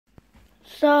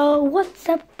So what's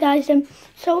up, guys?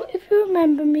 So if you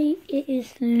remember me, it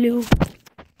is Lou.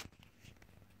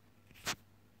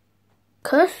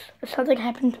 Cause something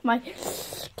happened to my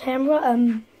camera.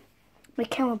 My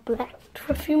camera blacked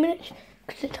for a few minutes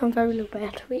because it's on very low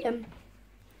battery.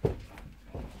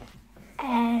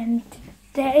 And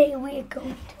today we're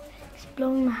going to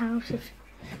explore my house.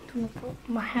 To what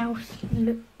my house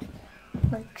looks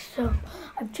like. So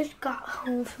I've just got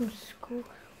home from school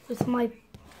with my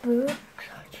books,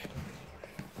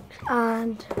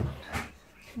 and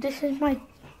this is my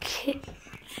kitchen.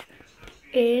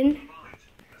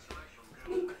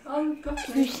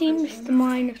 Have you seen Mr.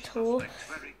 Minotaur?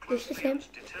 This is him.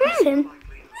 That's him.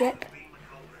 Yep.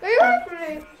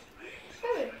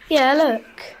 Yeah,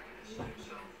 look.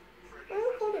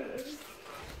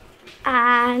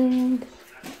 And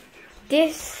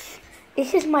this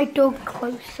is my dog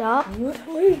close up.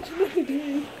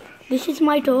 This is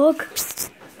my dog.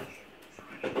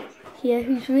 Yeah,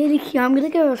 who's really cute. I'm gonna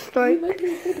give her a stroke.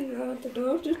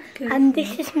 And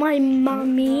this is my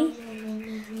mummy.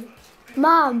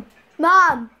 Mum,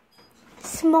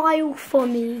 smile for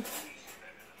me.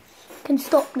 Can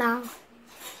stop now.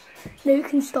 No, you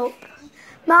can stop.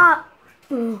 Mum.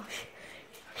 Oh,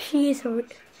 she is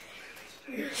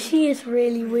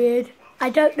really weird. I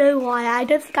don't know why. I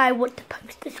don't think I want to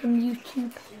post this on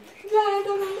YouTube.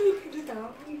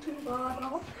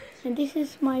 And this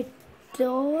is my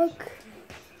dog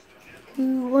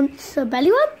who wants a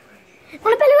belly rub.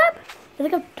 Want a belly rub? I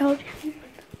think I've told you.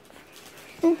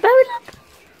 Belly rub.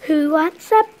 Who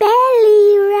wants a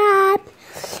belly rub?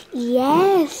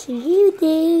 Yes, you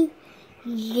do.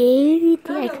 You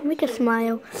do. I can make a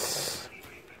smile.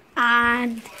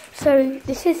 And so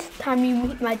this is the time you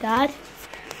meet my dad.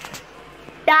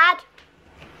 Dad.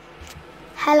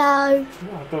 Hello.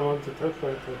 I don't want to touch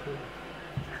my phone.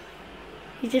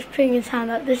 He's just putting his hand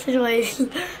up. This is what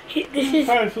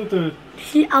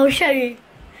I'll show you.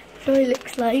 That's what it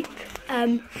looks like.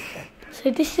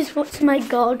 So this is what's in my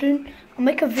garden. I'll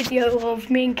make a video of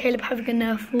me and Caleb having a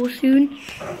Nerf war soon.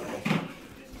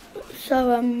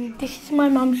 So this is my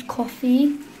mum's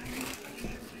coffee.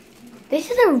 This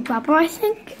is a rubber, I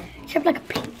think. It's shaped like a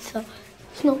pizza.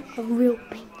 It's not a real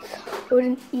pizza. I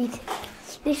wouldn't eat it.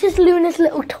 This is Luna's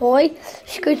little toy.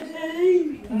 She goes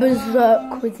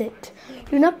berserk with it.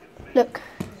 Luna, look.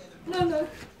 No.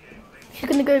 She's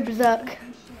gonna go berserk.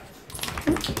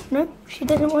 No, she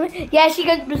doesn't want it. Yeah, she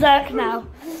goes berserk now.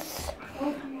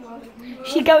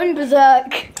 She's going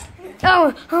berserk.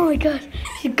 Oh my god.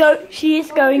 She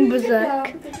is going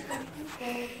berserk.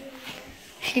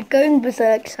 She's going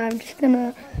berserk, so I'm just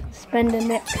gonna spend the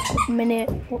next minute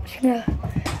watching her.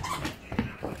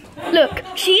 Look,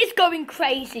 she is going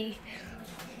crazy.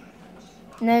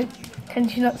 No, can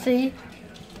you not see?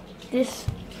 This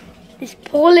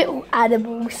poor little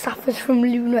animal suffers from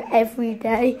Luna every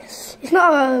day. It's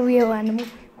not a real animal.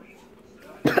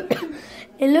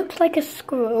 It looks like a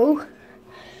squirrel.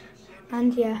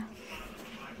 And yeah.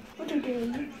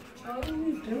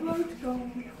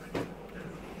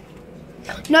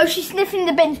 No, she's sniffing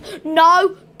the bins.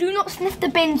 No, do not sniff the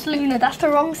bins, Luna. That's the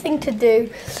wrong thing to do.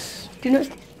 Do not.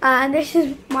 And this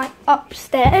is my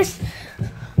upstairs.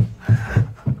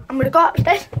 I'm gonna go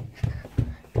upstairs.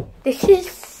 This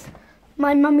is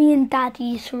my mummy and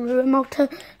daddy's room. I'll turn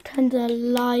the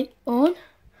light on.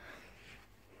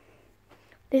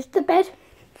 This is the bed.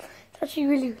 It's actually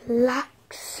really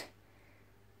relaxing.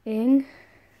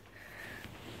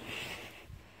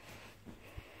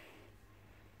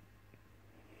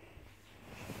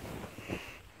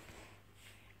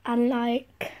 And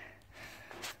like,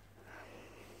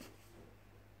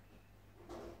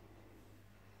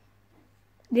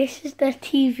 this is their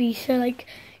TV, so like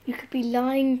you could be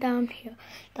lying down here.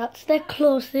 That's their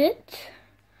closet.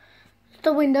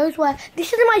 The windows where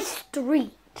this is my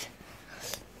street.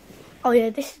 Oh yeah,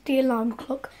 this is the alarm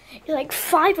clock. It's like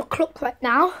 5 o'clock right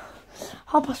now.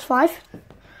 5:30.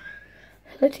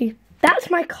 Let's see. That's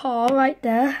my car right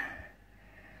there.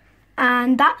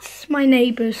 And that's my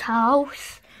neighbour's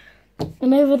house.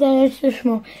 And over there is the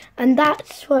small. And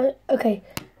that's what, okay.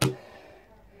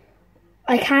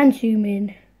 I can zoom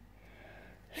in.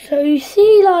 So you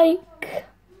see like,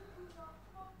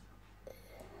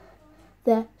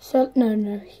 there. So,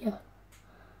 no, here.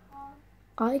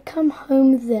 I come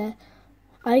home there.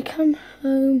 I come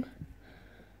home.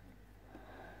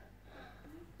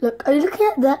 Look, are you looking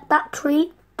at that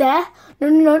tree? There?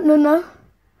 No.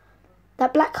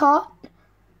 That black heart.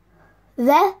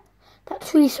 There. That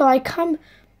tree. So I come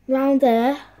round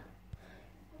there.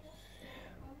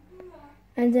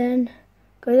 And then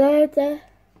go there.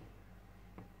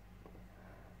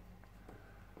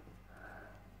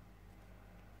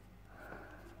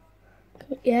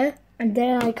 yeah, and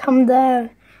then I come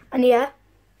there, and yeah.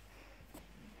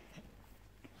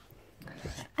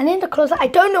 And in the closet, I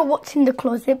don't know what's in the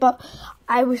closet, but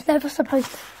I was never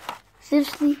supposed to.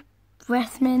 Seriously,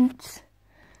 breath mints.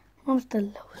 What's the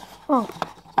lowest? Oh,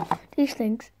 these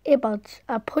things, earbuds.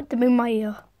 I put them in my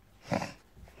ear.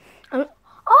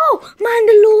 Oh,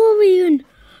 Mandalorian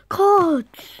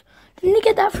cards. Didn't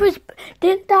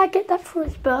Dad get that for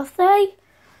his birthday?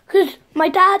 Because my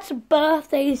dad's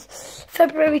birthday is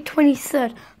February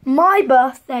 23rd. My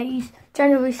birthday is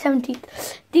January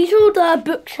 17th. These are all the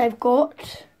books I've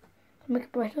got. Make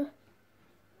it brighter.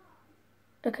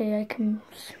 Okay, I can.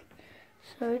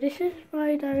 So this is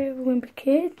my Diary of a Wimpy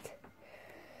Kid.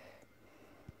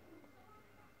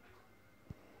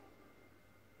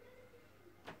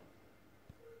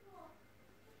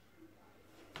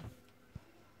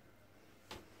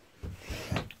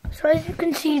 So as you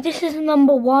can see, this is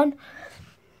number 1,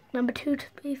 number 2,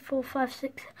 3, 4, 5,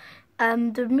 6.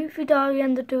 The movie diary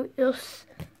and the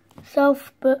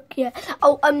do-it-yourself book. Yeah.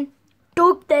 Oh,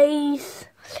 Dog Days.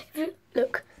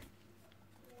 Look,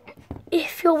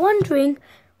 if you're wondering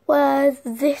where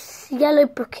this yellow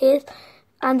book is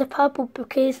and the purple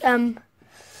book is,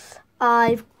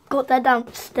 I've got that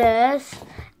downstairs,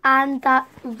 and that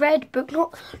red book,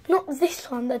 not this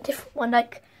one, the different one,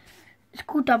 like. It's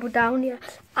called Double Down, yeah.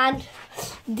 And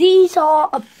these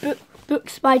are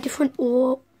books by a different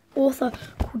author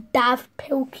called Dav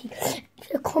Pilkey.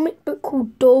 It's a comic book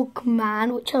called Dog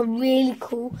Man, which are really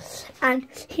cool. And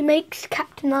he makes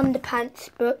Captain Underpants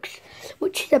books,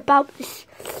 which is about this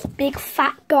big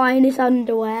fat guy in his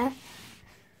underwear.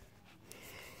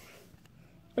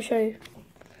 I'll show you.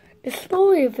 The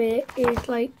story of it is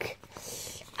like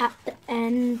at the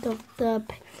end of the...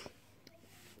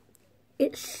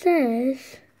 It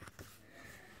says,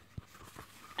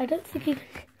 I don't think he...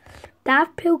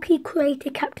 Dav Pilkey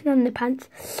created Captain Underpants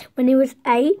when he was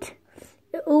 8.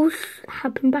 It all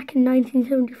happened back in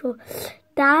 1974.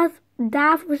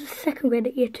 Dav was a second grade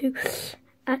at year 2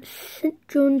 at St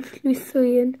John's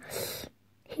Lutheran.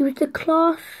 He was the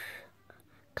class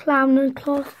clown and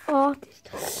class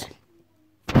artist.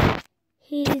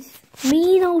 His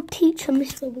mean old teacher,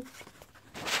 Mr. Wolf.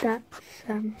 That's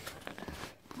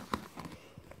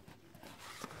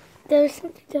there is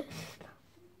something that's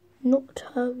not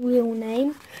her real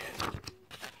name.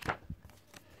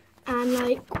 And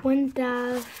like when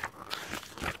Dav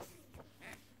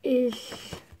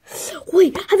is...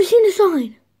 Wait, have you seen the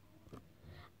sign?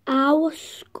 Our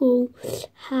school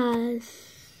has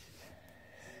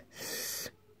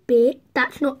spit.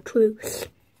 That's not true.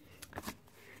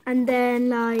 And then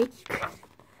like...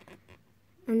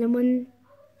 And then when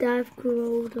Dav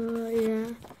grew older,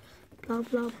 yeah. Blah,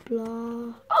 blah,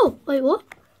 blah. Oh, wait, what?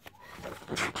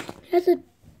 He has a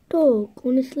dog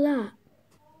on his lap.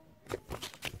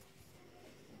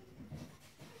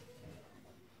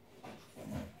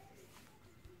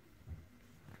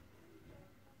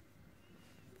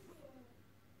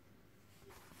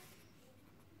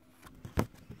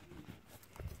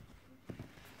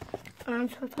 So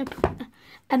if I put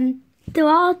there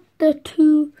are the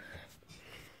 2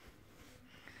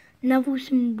 novels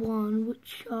in one,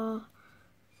 which are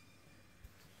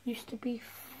used to be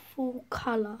full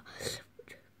colour.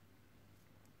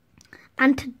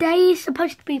 And today is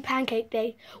supposed to be Pancake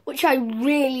Day, which I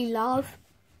really love.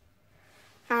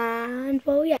 And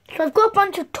well, yeah. So I've got a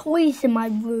bunch of toys in my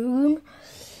room.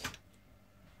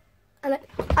 And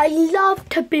I love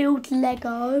to build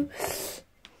Lego.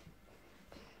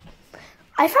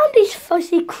 I found these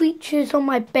fuzzy creatures on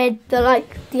my bed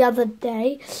the other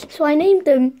day. So I named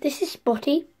them, this is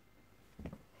Spotty.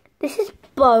 This is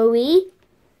Bowie.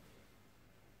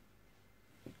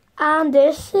 And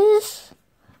this is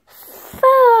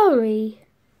Furry.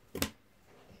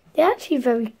 They're actually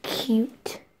very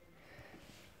cute.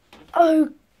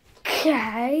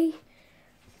 Okay.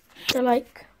 So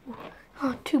like,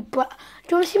 oh, too bright.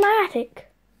 Do you want to see my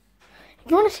attic? If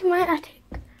you want to see my attic,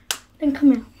 then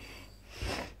come here.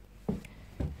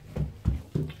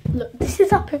 Look, this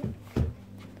is up here.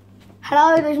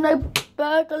 Hello, there's no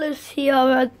burglars here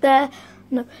or there.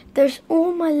 No, there's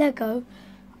all my Lego.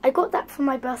 I got that for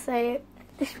my birthday,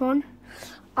 this one.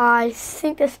 I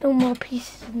think there's still more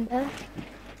pieces in there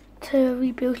to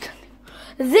rebuild.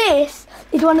 This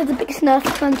is one of the biggest Nerf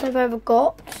guns I've ever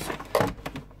got.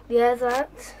 Yeah, that.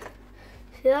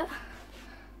 See that?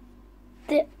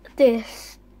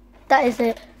 This. That is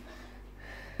it.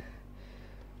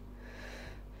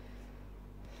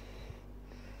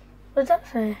 What does that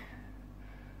say?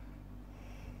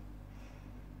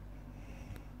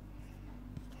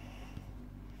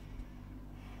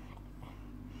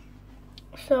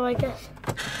 So I guess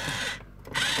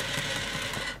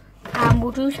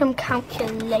and we'll do some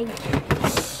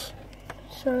calculations.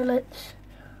 So let's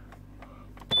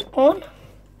on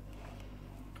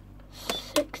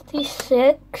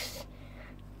 66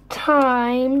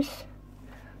 times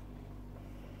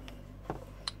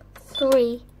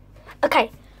 3.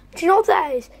 Okay, do you know what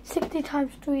that is? 60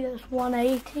 times 3, that's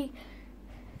 180.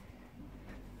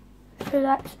 So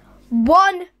that's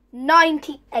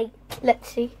 198. Let's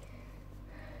see.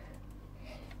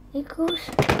 Equals,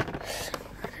 I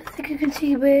don't think you can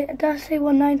see, but it does say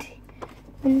 190.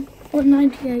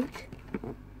 198.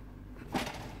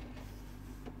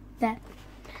 There.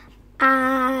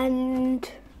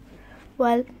 And,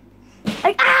 well,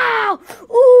 like, ow!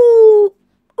 Ooh!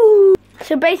 Ooh!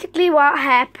 So basically what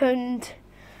happened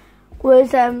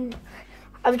was, I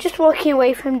was just walking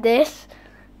away from this,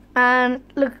 and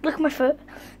look at my foot.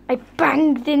 I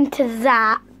banged into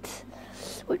that,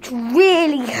 which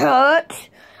really hurt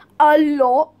a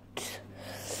lot.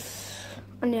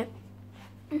 And yeah,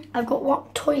 I've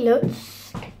got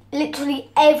toilets literally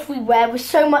everywhere with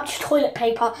so much toilet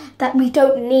paper that we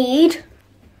don't need.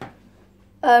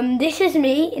 This is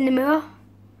me in the mirror.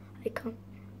 I can't.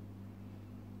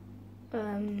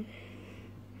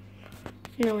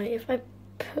 No, wait, if I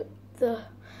put the...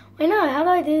 Wait, no, how do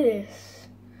I do this?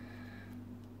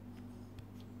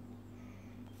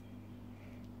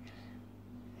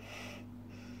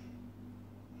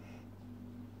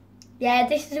 Yeah,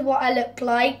 this is what I look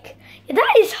like. Yeah,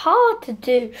 that is hard to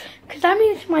do because I'm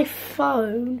using my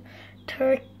phone to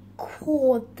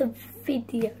record the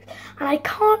video and I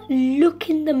can't look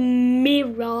in the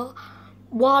mirror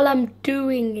while I'm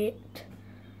doing it.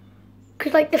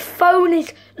 Because like the phone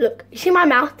is, look, you see my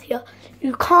mouth here?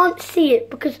 You can't see it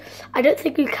because I don't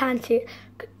think you can see it.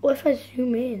 What if I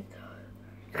zoom in?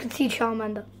 You can see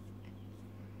Charmander.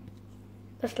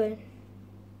 That's lame.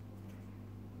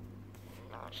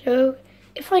 So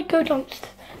if I go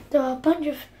downstairs, there are a bunch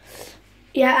of,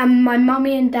 yeah, and my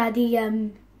mummy and daddy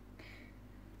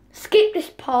skip this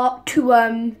part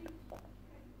to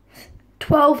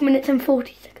 12 minutes and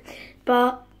 40 seconds.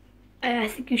 But I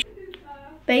think you should.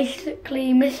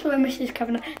 Basically, Mr. and Mrs.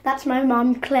 Kavanagh, that's my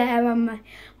mum Claire and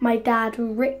my dad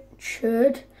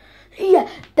Richard. Yeah,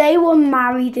 they were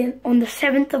married on the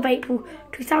 7th of April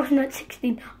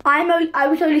 2016. I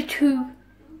was only 2.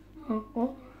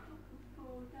 What?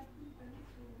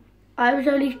 I was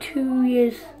only 2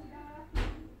 years.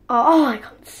 Oh, I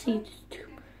can't see this too.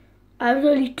 I was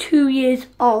only 2 years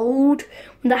old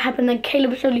when that happened, and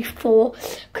Caleb was only 4,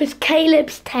 because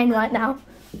Caleb's 10 right now.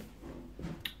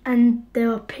 And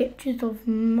there are pictures of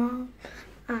Mum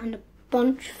and a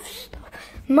bunch of stuff.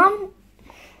 Mum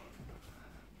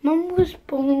was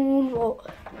born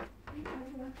what?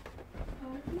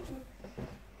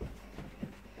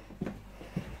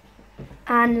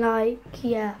 And like,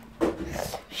 yeah,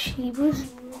 she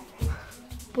was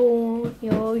born,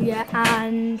 yeah,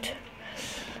 and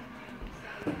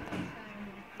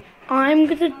I'm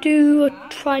gonna do a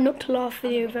try not to laugh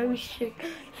video very soon,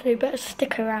 so you better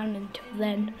stick around until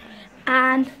then.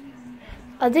 And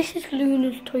this is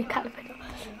Luna's toy caterpillar.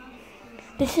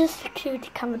 This is a security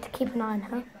camera to keep an eye on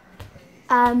her.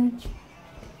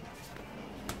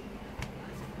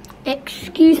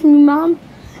 Excuse me, Mum.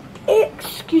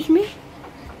 Excuse me.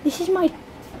 This is my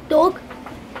dog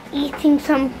eating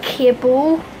some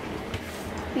kibble.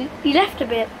 You left a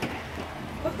bit.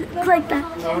 Looks like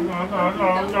that.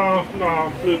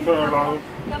 No, please turn around.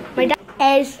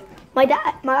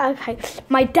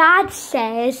 My dad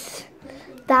says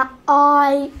that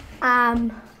I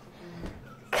am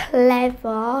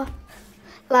clever.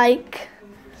 Like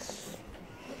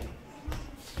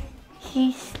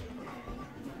he's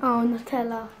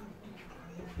Nutella.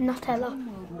 In World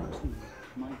War II,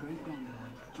 my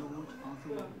great-granddad, George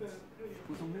Arthur Roberts,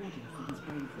 was awarded for his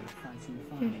bravery fighting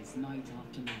fires night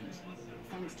after night.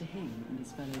 Thanks to him and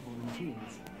his fellow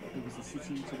volunteers, there was a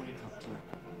city to wake up to.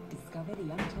 Discover the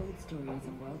untold stories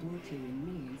of World War II in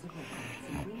millions of websites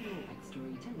and bring your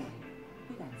backstory to life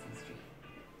with Ancestry.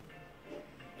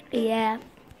 Yeah,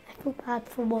 I feel bad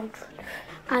for one.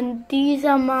 And these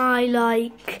are my,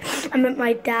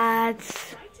 my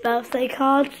dad's birthday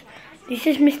cards. This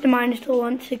is Mr. Minotaur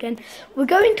once again. We're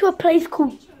going to a place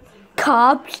called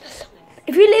Cubs.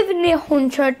 If you live near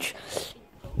Hornchurch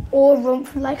or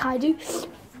Romford like I do,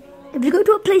 if you go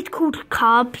to a place called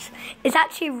Cubs, it's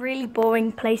actually a really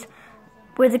boring place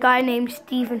with a guy named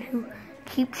Stephen who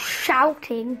keeps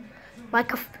shouting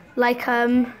like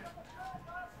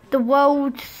the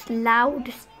world's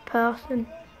loudest person.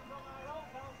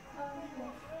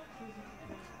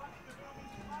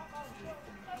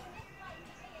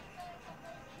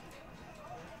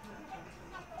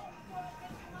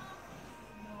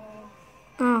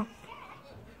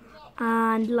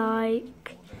 and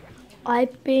like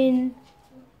I've been.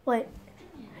 Wait,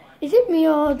 is it me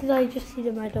or did I just see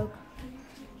my dog?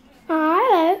 Oh,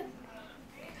 hello.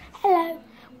 Hello.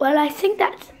 Well, I think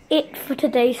that's it for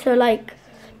today. So like,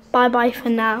 bye bye for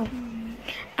now,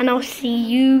 and I'll see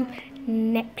you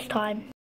next time.